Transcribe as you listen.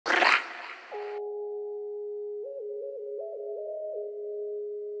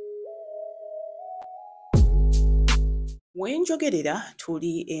Wenjogerera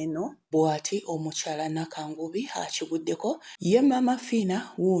tuli eno bwati omukyala Nakangubi akiguddeko ye mama Fina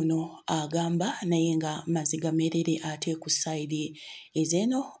wuuno agamba naye nga maziga mereere ate ku sayidi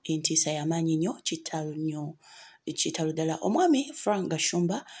ezeno entiisa y'amaanyi nnyo kitalo ddala. Omwami Frank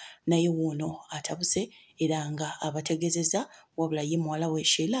Gashumba naye wuuno atabuse era nga abategezeza wabula ye muwala we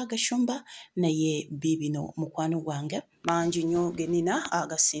Sheila Gashumba naye biibino mukwano gwange mangi nnyo genina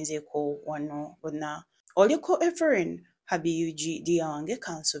agasinzeeko wano bonna. Oliko Evelyn Habiyuji dia wange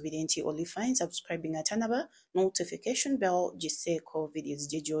kansubire nti oli fine, subscribing atanaba notification bell giseeko videos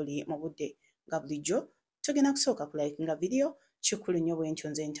gye gy'oli mu budde nga bulijjo togenda kusooka kulikinga video kikulu nnyo bwentyo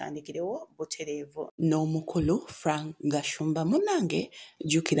nze ntandikirewo butereevu. N'omukulu Frank Gashumba munnange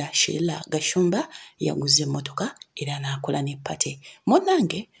jjukira Sheila Gashumba yaguze emmotoka era n'akola ne pate.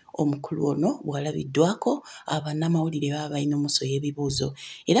 Munnange omukulu ono bw'alabiddwako abannamawulire baba balina omusoya ebibuuzo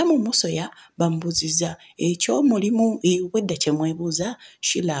era mu musoya bamubuuzizza ekyomulimu wedda kye mwebuuza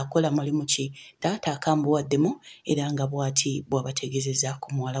Sheila akola mulimu ki, taata akambuwaddemu era nga bw'ati bw'abategeezezza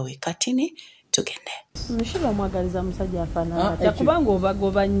ku muwala we Katini. Tugende. Sheila mwagaliza musajja afaanana kubanga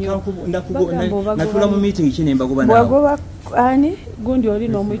obagoba nnyo. Natula mu meeting kine mbagoba nawe. Bwagoba ani gundi oli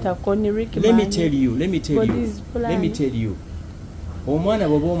n'omuyita Connie Rick. Let me tell you. Omwana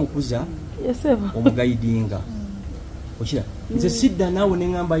bw'oba omukuza omugayidinga. Okira. Nze sidda naawe ne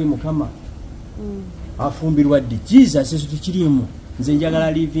ngamba ye Mukama. Afumbirwa ddi Jesus ezo tukirimu. Nze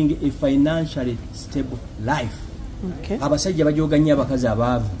njagala living a financially stable life. Okay. Abasajja bajoganya abakazi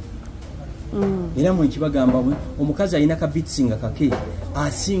abaavu. Era mu kibagamba omukazi alina ka bitsinga kake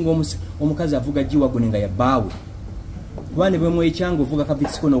asinga omukazi avuga jiwagone nga yabaawe kubane bwe mwekyanga ovuga ka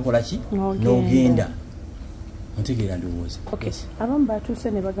bitsiko n'okola ki n'ogenda ntegeera ndowooza. Okay. Abamu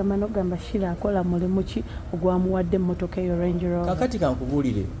batuuse ne bagamba n'ogamba Sheila akola mulimu ki ogwamuwadde emmotoka eyo Range Rover. Kakati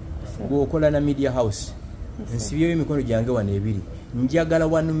kankubuulire bw'okola na media house nsibyeyo emikono gyange wano ebiri njagala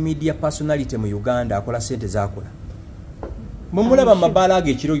one media personality mu Uganda akola sente z'akola. Mumulaba mabala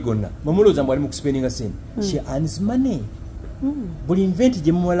age ekiro gonna mumuloza mbali mu kuspendinga sente. She earns money. Buli invent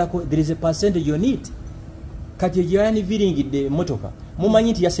gye mumulako there is a percentage on it. Kati gye yani viringidde motoka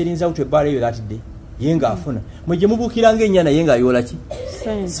mumanyi nti yaserinza out ebala eyo that day yenga afuna mwe mubukiranga ennyana yenga ayola ki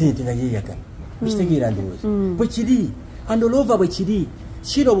sente nga yeyagala kitegeera ndowooza bwe kiri and all over bwe kiri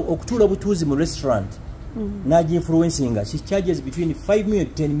Sheila okutuula obutuuzi mu restaurant n'agi influencinga she charges between 5 million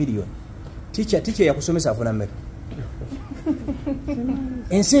to 10 million. Teacher yakusomesa afuna mmeka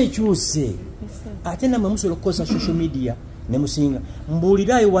ensi ekyuse ate namwe musobola okukozesa social media ne musinga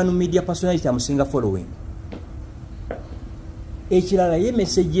mbuulirayo one media personality amusinga following. Ekirala ye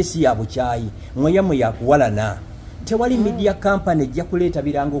message yesi ya bukyayi mweyamwe yakuwalana tewali media company ejja kuleeta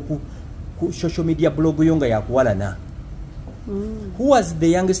birango ku social media blog yo nga yakuwalana. Who was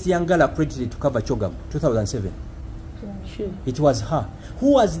the youngest young girl accredited to cover Chogam 2007? It was her.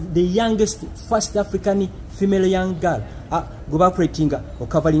 Who was the youngest first African female young girl go operating or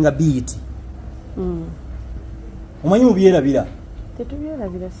covering a BET? Omanyi mubyerabira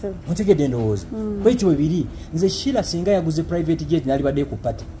tetubyerabira sebo mutegedde ndowooza bwekyo bibiri nze Sheila singa yaguze private jet nalibadde ku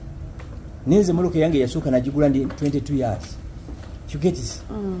party nenze muluka yange yasooka nagigula ndi 22 years you get it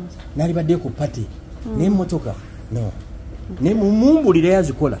nalibadde ku party ne motoka no ne mumumbulire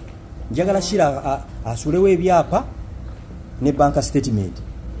yazikola njagala Sheila asulewo ebyapa ne bank statement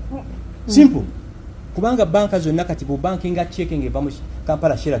simple kubanga banka zonna kati bu banking nga checking eva mu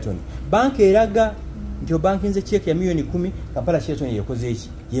Kampala Sheraton bank eraga nti bank nze check ya milioni 10 Kampala Sheraton yekoze eki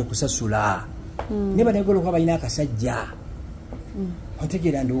yekusasula ne banegolo kwa bayina akasajja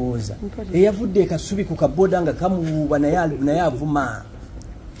otegeera ndowooza eyavudde kasubi ku kaboda nga kamuwa naye avuma.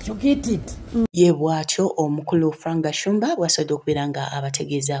 You get it. Ye bwatyo omukulu Frank Gashumba bw'asobodde okubeera nga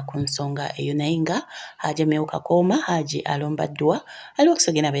abategeeza ku nsonga eyo naye nga Haji Ameuka Kooma Haji alomba ddwa ali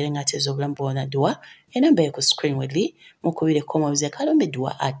okusogera abeere ng'ateeza obulamu bwonna ddwa enamba ye ku screen weli mukubire Kooma obuze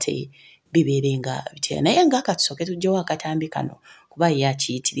kalombeddwa ate bibeere nga bitya naye nga akatusooke tujjawo akatambi kano kuba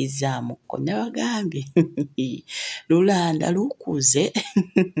yakiyitirizzaamu konna bagambye lulanda lukuze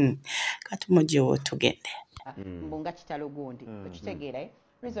katumugyewo tugende mbunga kitalo gundi okitegeera.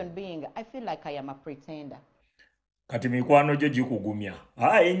 Reason being, I feel like I am a pretender. Kati mikwano gyo gikugumya.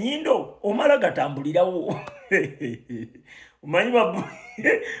 Enyindo omala gatambulirawo. Omanyi babu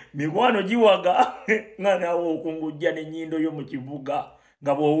mikwano giwaga nga nawo okungujja n'ennyindo yo mu kibuga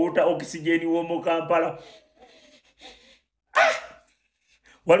nga bw'owuuta okisigeni w'omu Kampala.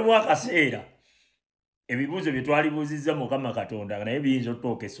 Waliwo akaseera ebibuuzo bye twalibuuzizza Mukama Katonda naye biyinza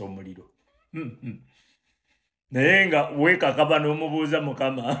otwokesa omuliro. Naye nga weekakaba n'omubuuza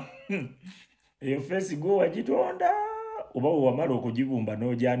Mukama eyo feesi gwe wagitonda oba wamala okugibumba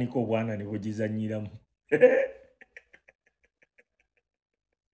n'ogyanika obwana ne bugizanyiramu.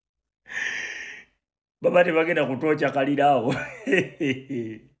 baba tebagenda kutooca kaliraawo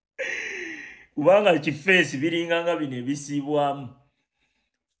kubanga kifeesi biringanga bino ebisiibwamu.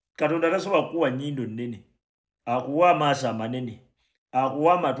 Katonda tasobola kukuwa nnyindo nnene, akuwa amaaso amanene,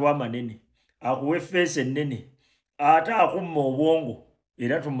 akuwa amatu amanene, akuwa effeesi ennene, ate akumma obwongo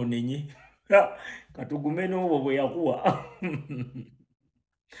era tumunenye katugume n'obwo bwe yakuwa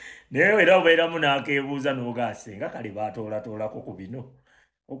naye era obeeramu n'akeebuuza n'ogaase nga kale baatoolatoolako ku bino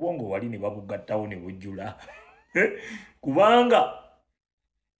obwongo wali ne babugattawo ne bujjula kubanga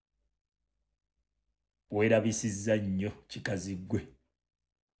weerabisizza nnyo kikazi ggwe.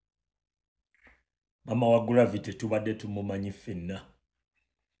 Mama wa Gravity tubadde tumumanyi ffenna,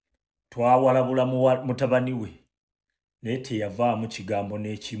 twawalabula mutabani we naye teyavaamu kigambo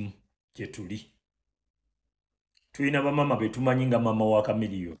n'ekimu gye tuli. Tulina bamama be tumanyi nga mama wa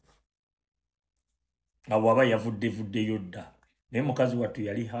Kamiliyo, nga bw'aba yavuddevuddeyo dda, naye mukazi wattu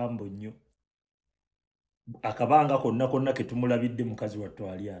yali hambo nnyo. Akabanga konna konna ke tumulabidde mukazi wattu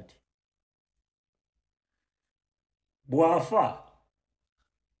ali ati. Bw'afa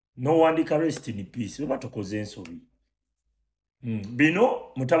n'owandika rest in peace, oba tokoze ensobi. Bino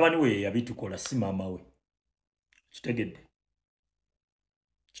mutabani we yabitukola, si maama we.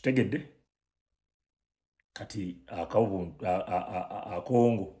 Kitegedde? Kati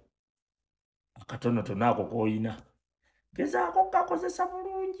akongo akatonotono ako koyina gezaako kakozesa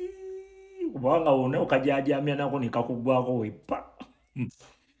bulungi, kubanga wonna okajajamya nako ne kakugwako weppa.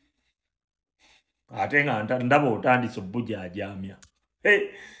 Ate nga ndaba otandise obujajamya.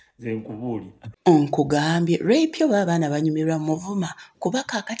 Nze nkubuuli. Nkugambye lw'ebyo b'abaana banyumirwa muvuma kuba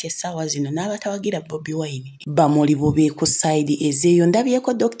kaakati essaawa zino n'abatawagira Bobi Wine bamuli bubi ku sayidi ezeeyo.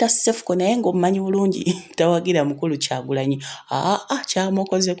 Ndabyeko Dr. Sefuko naye ng'omumanyi bulungi tawagira mukulu Kyagulanyi.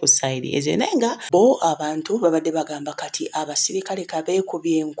 Kyamukoze ku sayidi ezeeyo naye nga bo abantu babadde bagamba kati abasirikale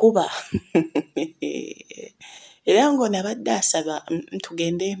kabeekubye enkuba era ng'onabadde asaba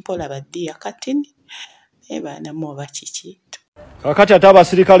tugende mpola baddiya katini baana mu oba kiki. Kakati ate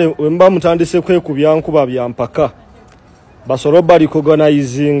abasirikale wemba mutandise kwekubya nkuba bya mpaka basolo bali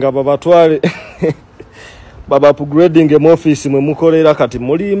organizinga babatwale baba upgrading mu office mwe mukolera kati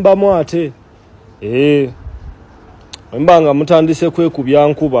mulimbamu ate wemba nga mutandise kwekubya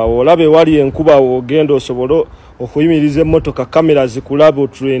nkuba olabe wali enkuba ogenda osobolo okuyimiriza emmotoka kamera zikulaba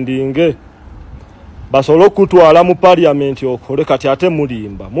trending basolo kutwala mu parliament okole kati ate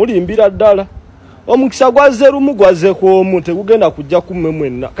mulimbira ddala. Omukisa gwaze rumu gwaze ku omu tegugenda kujja kumme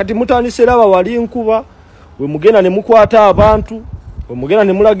mwenna kati mutandise laba wali nkuba we mugenda ne mukwata abantu we mugenda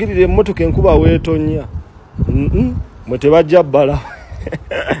ne mulagirira emmotoka enkuba weetonya mwe tebajja bbala.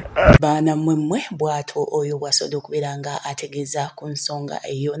 Baana mmwe bwato oyo bwasoda okubeera nga ategeeza ku nsonga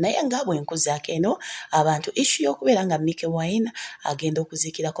eyo naye nga bwenkuzaako eno abantu issue y'okubeera nga Mike Wine agenda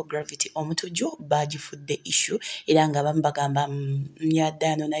okuziikirako Gravity omutujju bagifudde issue era nga bamu bagamba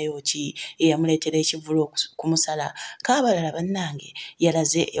myaddaano nayo ki eyamuleetera ekivulu kumusala kaabalala bannange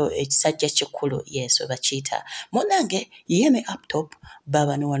yalaze ekisajja kikulu yesu bakiyita munnange ye ne laptop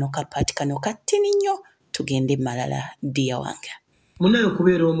babano wano kapaati kano kattini nnyo tugende malala ddiya wange. Munayo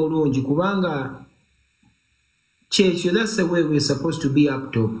kubeera omulungi kubanga kyekyo that's the way we're supposed to be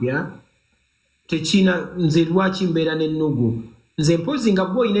up top, yeah? Tekina nze lwaki mbeera n'ennugu nze mpozi nga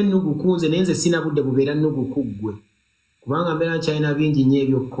bwe oyina ennugu ku nze naye nze sina budde bubeera nnugu ku ggwe kubanga mbeera nkyalina bingi nnyo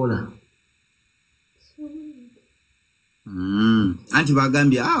ebyokukola. Anti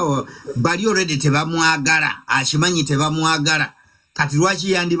bagambye bali already tebamwagala akimanyi tebamwagala kati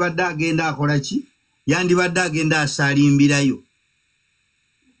lwaki yandibadde agenda akola ki yandibadde agenda asalimbirayo.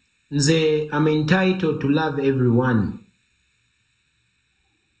 Nze I'm entitled to love everyone.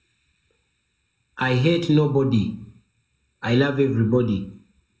 I hate nobody. I love everybody.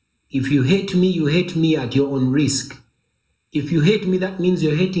 If you hate me at your own risk. If you hate me, that means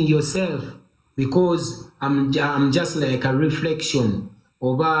you're hating yourself because I'm just like a reflection.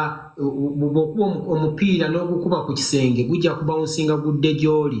 Oba omupiira n'ogukuba ku kisenge gujja kubawunsinga gudde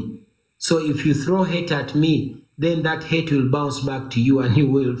gy'oli. So if you throw hate at me, then that hate will bounce back to you and you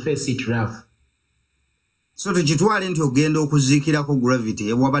will face it rough. So tukitwale nti ogenda okuziikirako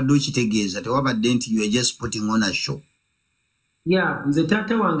Gravity wabadde okitegeeza tewabadde nti you are just putting on a show. Yeah, nze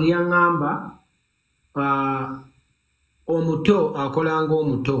taata wange yaŋŋamba omuto akolanga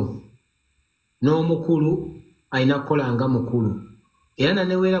omuto n'omukulu alina kukolanga mukulu. Era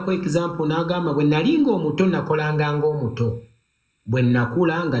naneweerako example n'agamba bwe nalinga omuto nakolanga ng'omuto bwe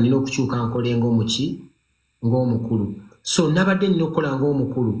nakula nga nina okukyuka nkole ng'omukulu. So nabadde nina okukola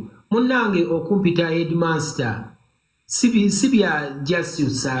ng'omukulu. Munnange okumpita headmaster si bya just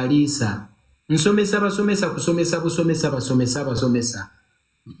usaalisa nsomesa basomesa kusomesa busomesa basomesa.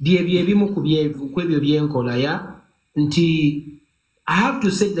 byebimu ku ebyo byenkola ya nti I have to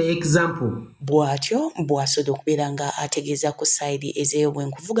set the example. Bwatyo bwasoda okubeera nga ategeeza ku sayidi ezeeyo bwe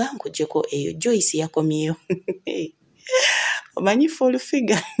nkuvuga nkuggyeko eyo Joyce yakomyeyo omanyi full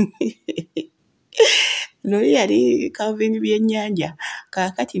figure Noli yali Calvin byennyanja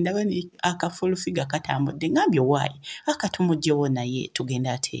kakati ndaba ne akafull figure katambudde ngambye waayi akatumugyewo naye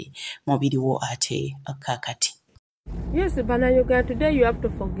tugenda ate mubiriwo ate kakati. Yes, Banayoga, today you have to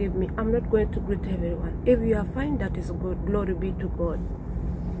forgive me. I'm not going to greet everyone. If you are fine, that is good. Glory be to God.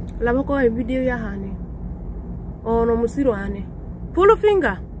 Labako video ya hani. Ono musiro hani. Full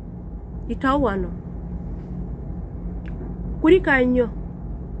finger. Itawano. Kurika inyo.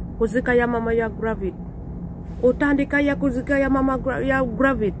 Kuzika ya mama ya gravid. Utandika ya kuzika ya mama ya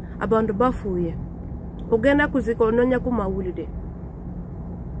gravid. Abantu bafuye. Ogenda kuzika ononya kumawulide.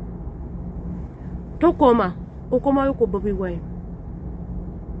 Tokoma. Ukoma yuko Bobby Wine.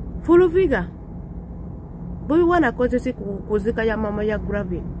 Full figure. Bobby Wine akoze kuzika ya mama ya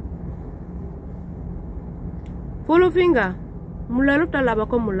gravid. Full finger. Mulalo talaba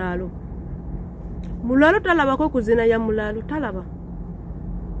ko mulalo. Mulalo talaba ko kuzina ya mulalo talaba.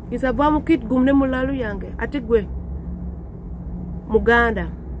 Isaba mukit gumne mulalo yange. Atigwe. Muganda.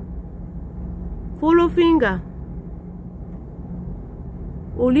 Full finger.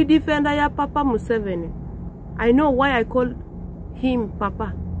 Uli defender ya Papa Museveni. I know why I call him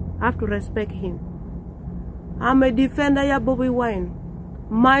Papa. I have to respect him. I'm a defender ya Bobby Wine.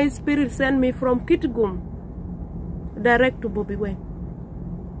 My spirit sent me from Kitgum direct to Bobby Wine.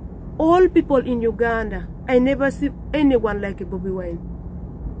 All people in Uganda, I never see anyone like Bobby Wine.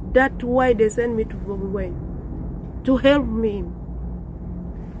 That's why they sent me to Bobby Wine. To help me.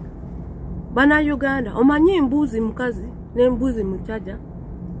 Bana Uganda, omanyi mbuzi mkazi, ne mbuzi mchaja.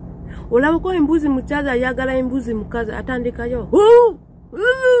 Olabako embuzi muchaza yagala embuzi mukazi atandika yo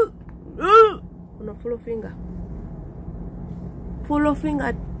ono full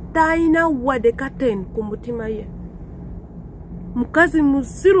finger taina wade katen ku mutima ye mukazi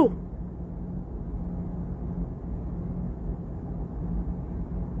musiru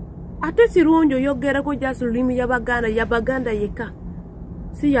ate sirunjo yogera ko jasu limi yabaganda yeka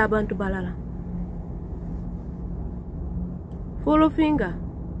si yabantu balala full finger.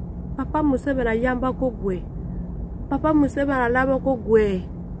 Papa Museveni yamba ko gwe. Papa Museveni alaba ko gwe.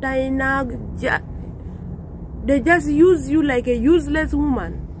 Taina they just use you like a useless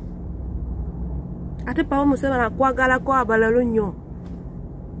woman. Ate Papa Museveni akwagala ko abalalo nnyo.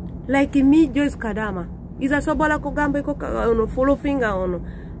 Like me Joyce Kadama. Isa sobola ko gambe ko ono full finger ono.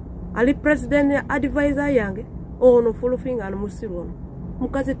 Ali president advisor yange ono full finger no musiru ono.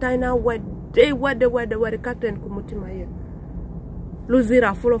 Mukazi taina wade captain ku mutima ye.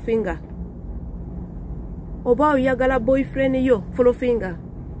 Luzira full finger. Oba uyagala boyfriend yo full finger.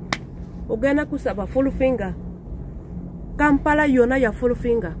 Ogana kusaba full finger. Kampala yona ya full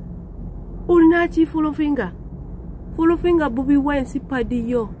finger. Ulinachi full finger. Full finger Bobby Wine si padi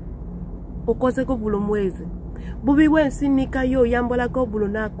yo. Okoze ko bulo mwezi. Bobby Wine si nika yo yambola ko bulo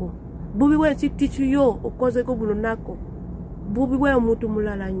nako. Bobby Wine si tichu yo okoze ko bulo nako. Bobby Wine mutu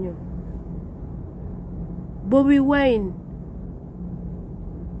mulala nyo. Bobby Wine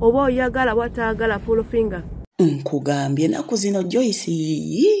oba oyagala watagala full finger. Nkugambye naku zino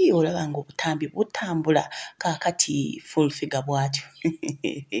Joyce olaba nga obutambi butambula kakati full figure bwatyo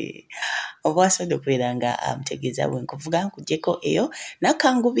obwasoda okubeera nga amutegeeza bwe nkuvuga nkuggyeko eyo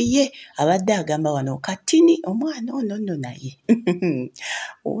nakangubiye abadde agamba wano katini omwana ono nno naye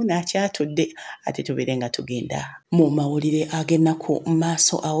uuna akyatudde ate tubeere nga tugenda mu mawulire ag'ennaku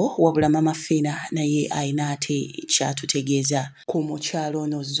maaso awo wabula mama Fiina naye ayina ate kyatutegeeza ku mukyalo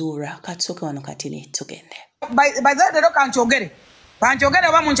ono Zuura katusooke wano katini tugende. By that they don't kanchogere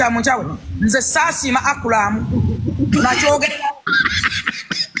oba munchawe nze sasiima akulamu nachogere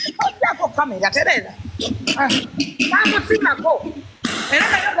yako kamera terera namusimako era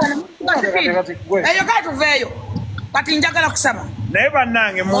eyo katuveeyo kati njagala kusaba naye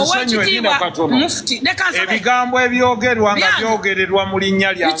bannange munsonyiwe nina katono ebigambo ebyogerwa nga byogererwa mu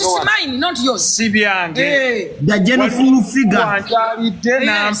linnya lyange si byange byajjeno fulu figa wanjalidde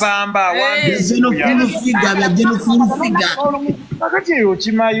nampamba byajjeno fulu figa byajjeno fulu figa kakati eyo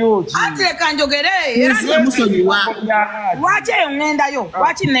kimayo ki ate leka njogere era musonyiwa lwaki eyo ŋŋendayo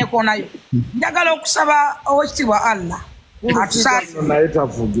lwaki nneekoonayo njagala okusaba owekitiibwa Allah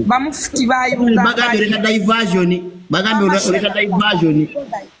bamufuti ba Uganda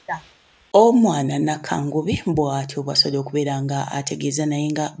omwana Nakangubi bw'atyo bwasobola okubeera nga ategeeza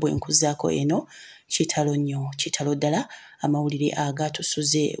naye nga bwe nkuzaako eno kitalo nnyo, kitalo ddala. Amawulire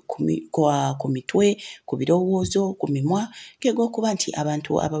agatusuze ku mitwe, ku birowoozo, ku mimwa g'okuba nti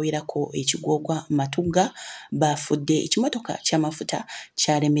abantu abawerako ekigwogwa Matugga bafudde. Ekimotoka ky'amafuta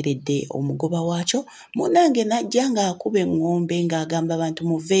kyalemeredde omugoba waakyo. Munnange najja ng'akuba eŋŋombe ng'agamba abantu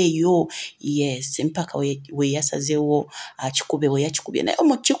muveeyo. Yes, mpaka we yasazeewo akikube we yakikubye. Naye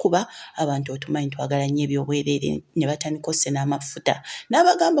omukikuba abantu otumanyi twagala nnyo ebyobwereere ne batandika osse n'amafuta.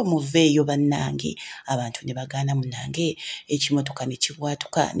 N'abagamba muveeyo bannange. Abantu ne bagaana munnange. Ekimotoka ne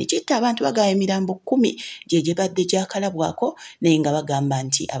kibwatuka ne kitta abantu bagaba emirambo 10 gye badde gyakalabwako naye nga bagamba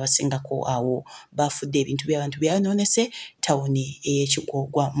nti abasingako awo bafudde. Ebintu by'abantu byayonoonese tawuni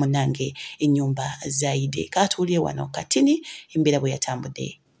ey'ekigwogwa munnange ennyumba zaayide. Kaatuulire wano Katini Embeera bwe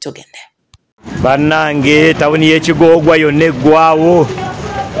yatambudde tugende. Bannange tawuni y'ekigwogwa yonna eggwawo.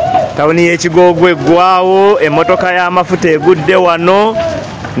 Tawuni y'ekigwogwa eggwawo, emmotoka y'amafuta egudde wano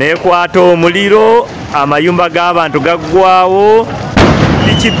neekwata omuliro, amayumba g'abantu gaggwawo,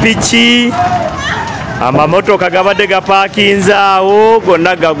 pikipiki, amamotoka gabadde gapaakinze awo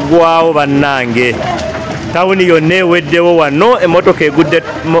gonna gaggwawo bannange. Tawuni yonna eweddewo wano, emmotoka egudde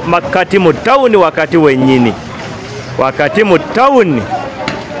makkati mu tawuni wakati wennyini. Wakati mu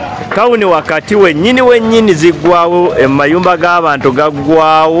tawuni wakati wennyini ziggwawo, amayumba g'abantu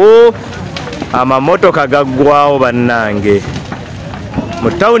gaggwawo, amamotoka gaggwawo bannange.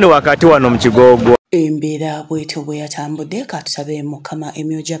 Mu tawuni wakati wano mu Kigogo. Embeera bwetyo bwe yatambudde. Katusabe Mukama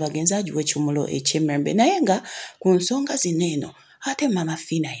emyoyo gy'abagenzi agiwe ekimuli eky'emmerembe. Naye nga ku nsonga zino eno ate Mama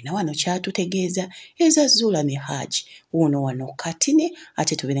Fiina ayina wano kyatutegeeza eza Zuula ne Haji wuno wano Katini.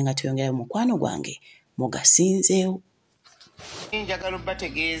 Ate tubeere nga tuyongerayo mukwano gwange mugasinzeewo. Njagala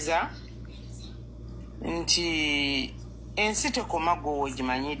bategeeza nti ensi tekoma gwe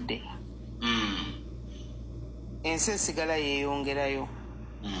ogimanyidde. Ensi esigala yeeyongerayo.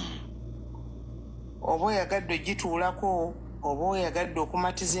 Oba oyagadde ogituulako, oba oyagadde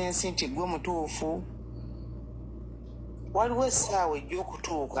okumatiza ensi nti gwe mutuufu, waliwo essaawa ejja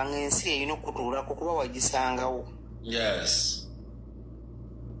okutuuka ng'ensi erina okutuulako kuba wagisangawo.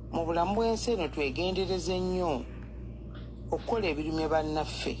 Mu bulamu bw'ensi eno twegendereze nnyo okukola ebirumye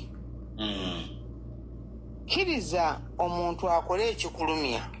bannaffe. Kkiriza omuntu akole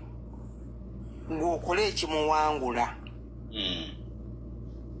ekikulumya ng'okole ekimuwangula.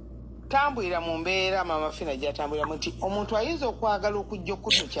 Tambulira mu mbeera Mama Fiina gy'atambuliramu nti omuntu ayinza okwagala okujja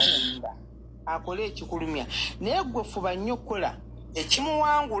okutukyalira akole ekikulumya naye gwe fuba nnyo okukola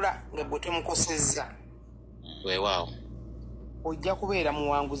ekimuwangula nga gwe temukosezza. Weewaawo ojja kubeera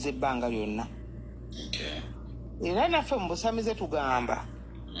muwanguza ebbanga lyonna. Era naffe mu busamize tugamba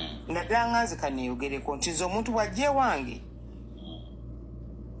naddala nze kaneeyogereko nti nze omuntu bw'ajja ewange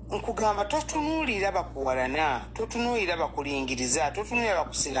nkugamba totunuulira bakuwalana, totunuulira bakulingiriza, totunuulira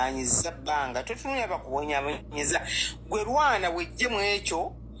bakusiraanyiza bbanga, totunuulira bakubonyabonyiza. Gwe lwana wejje mu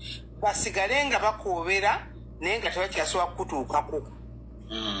ekyo basigale nga bakoobera naye nga tebakyasobola kukutuukako.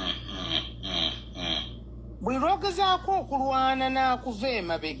 Bwe lwogezaako okulwana n'akuva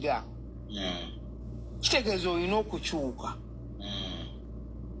emabega kitegeeza olina okukyuka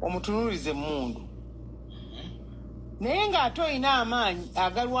omutunuulize emmundu. Naye ng'ate olina amaanyi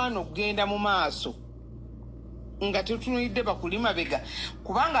agalwana okugenda mu maaso nga tetunuulidde bakuli mabega,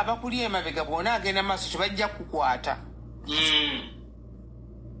 kubanga abakuli emabega bw'ona agenda maaso tebajja kukwata.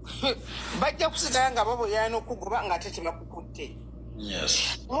 Bajja kusigala nga baboyana okugoba ng'ate tebakukutte.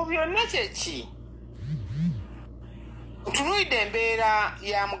 Mu byonna kyeki ntunuulidde embeera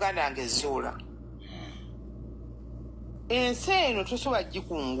ya muganda wange Zuula. Ensi eno tosobola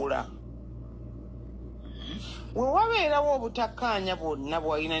gikungula. We wabeerawo obutakkaanya bwonna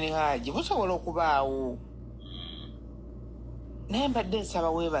bw'alina ne Haji busobola okubaawo. Naye mbadde nsaba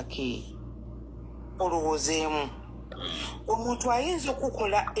weebake olowoozeemu. Omuntu ayinza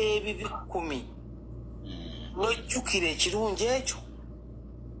okukola ebibi 10 n'ojjukira ekirungi ekyo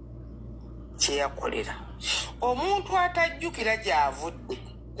kye yakolera. Omuntu atajjukira gy'avudde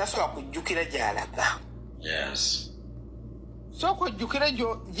tasobola kujjukira gy'alaga. Sooka ojjukire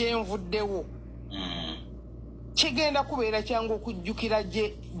gyenvuddewo. Kigenda kubeera kyangu okujjukira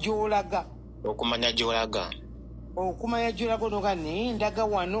gy'olaga. Okumanya gy'olaga. Okumanya gy'olaga onoga naye ndaga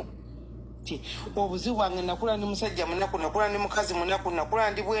wano. Obuzibu bwange nakula ndi musajja munaku, nakula ndi mukazi munaku,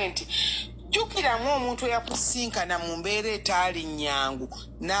 nakula ndi bwe nti. Jjukiramu omuntu eyakusinkana mu mbeera etaali nnyangu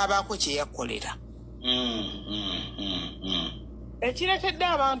n'abaako kye yakolera. Ekiretedde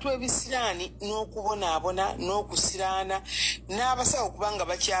abantu ebisiraani n'okubonaabona n'okusiraana n'abasawo kubanga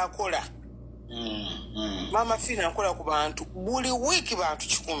bakyakola. Mama Fiina nkola ku bantu buli wiiki bantu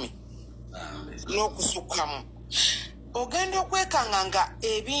 10 n'okusukkamu. ogenda okwekanga nga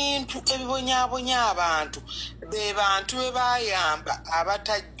ebintu ebibonyaabonya abantu be bantu be bayamba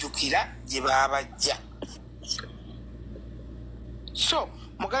abatajjukira gye babajja. So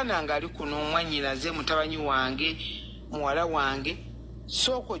muganda nga ali kuno omwanyiraze mutabanyi wange muwala wange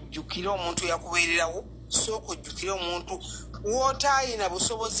sooka ojjukira omuntu yakubeererawo sooka ojjukira omuntu wootaayina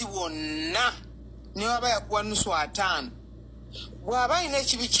busobozi bwonna ne waba yakuwa nusu 5 bw'aba alina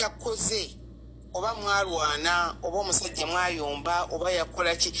ekibi kyakkoze oba mwalwana oba omusajja mwayomba oba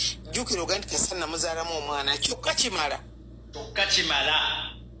yakola ki jjukira oga nti kasa namuzaalamu omwana kyokka kimala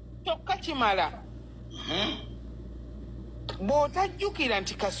bw'otajjukira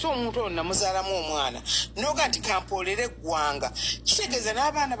nti kasa omuntu ono namuzaalamu omwana noga nti kampoolera eggwanga kitegeeza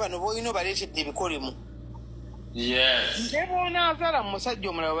n'abaana bano b'olina obaleetedde ebikolimu nte bw'onaazaala mu musajja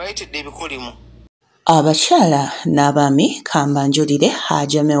omulala obaleetedde ebikolimu. Abakyala n'abaami kambanjulire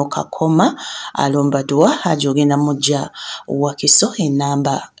hajameo kakoma alombadwa hajogenda mujja wakiso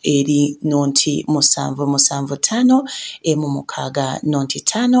enamba eri nonti 775 M6 nonti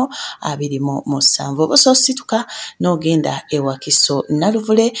 5 27 busosituka n'ogenda ewakiso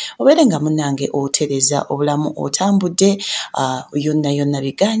naluvule obere nga munange otereza obulamu otambudde yonna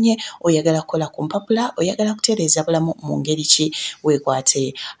biganye oyagala kola ku mpapula oyagala kutereza bulamu mu ngeri ki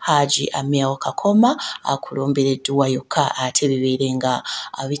wekwate Haji Ameo Kakoma akulombereddwa yokka ate bibeerenga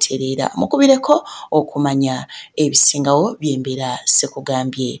abitereera mukubireko okumanya ebisingawo by'embeera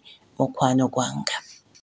sekugambye mukwano gwanga.